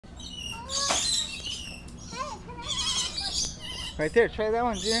Right there. Try that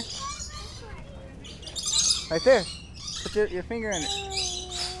one, Junior. Right there. Put your finger in it.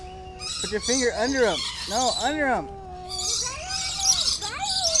 Put your finger under him. No, under him.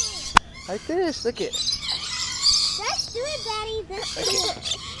 Like this. Look it. Let's do it, Daddy. Let's do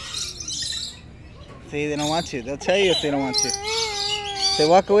it. See, they don't want to. They'll tell you if they don't want to. If they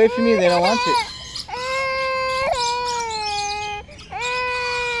walk away from you, they don't want to.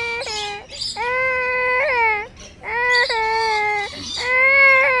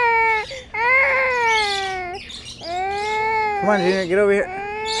 Come on, Junior, get over here.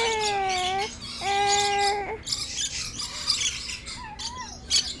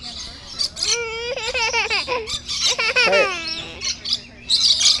 Try it.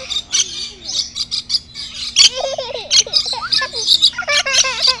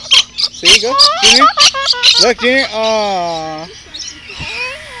 There you go, Junior. Look, Junior. Aww.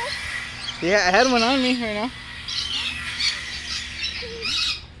 Yeah, I had one on me right now.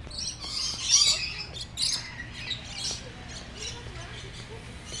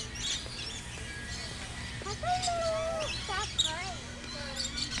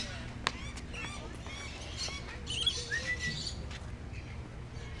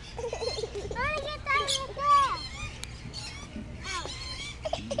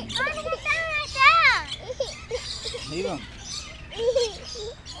 Leave them.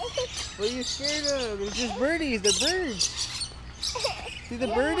 What are you scared of? They're just birdies. They're birds. See the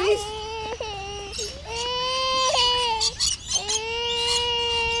birdies?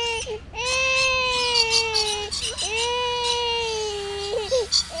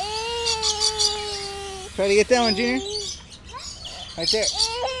 Try to get that one, Junior. Right there.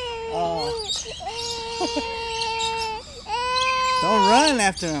 Oh. Don't run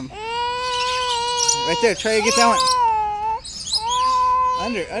after him. Right there. Try to get that one.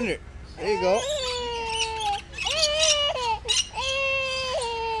 Under. There you go.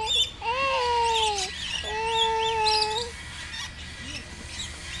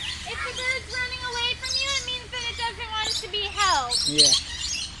 If the bird's running away from you, it means that it doesn't want to be held. Yeah.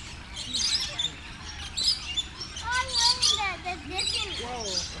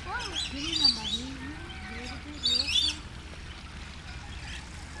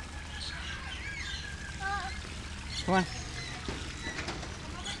 Come on.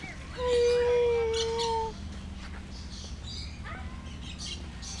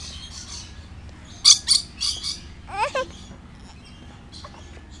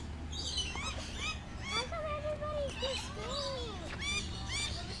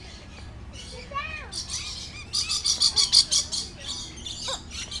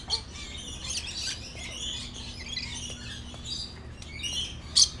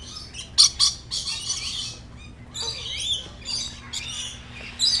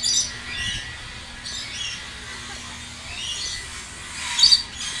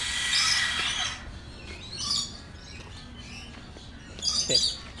 Okay,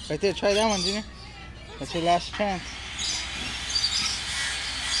 right there, try that one, Junior. That's your last chance.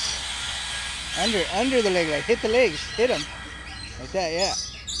 Under the leg, like hit the legs, hit them. Like that, yeah.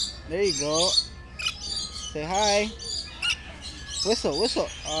 There you go. Say hi. Whistle.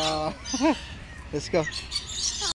 Let's go.